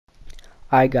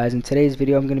Hi guys, in today's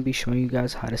video I'm going to be showing you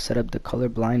guys how to set up the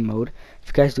colorblind mode. If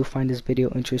you guys do find this video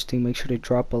interesting, make sure to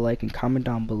drop a like and comment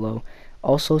down below.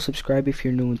 Also subscribe if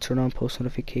you're new and turn on post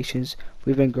notifications.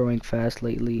 We've been growing fast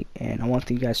lately and I want to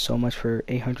thank you guys so much for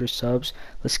 800 subs.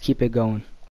 Let's keep it going.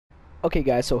 Okay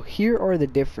guys, so here are the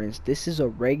difference. This is a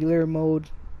regular mode,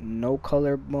 no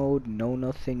color mode, no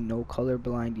nothing, no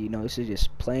colorblind. You know, this is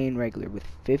just plain regular with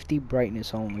 50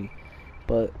 brightness only.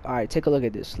 But alright, take a look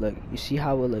at this. Look, you see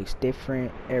how it looks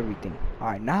different, everything.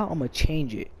 Alright, now I'm gonna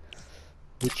change it.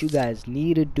 What you guys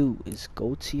need to do is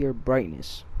go to your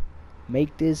brightness,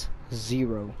 make this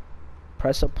 0,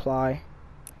 press apply,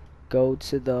 go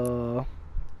to the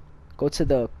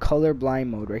colorblind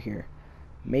mode right here,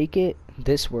 make it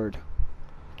this word,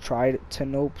 try to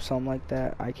nope, something like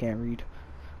that. I can't read.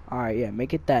 Alright, yeah,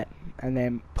 make it that, and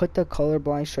then put the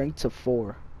colorblind strength to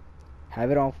 4,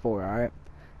 have it on 4. Alright,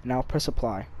 now press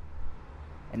apply,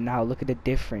 and now look at the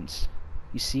difference.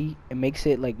 You see, it makes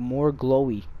it like more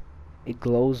glowy. It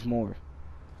glows more.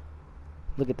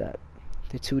 Look at that,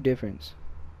 the two difference.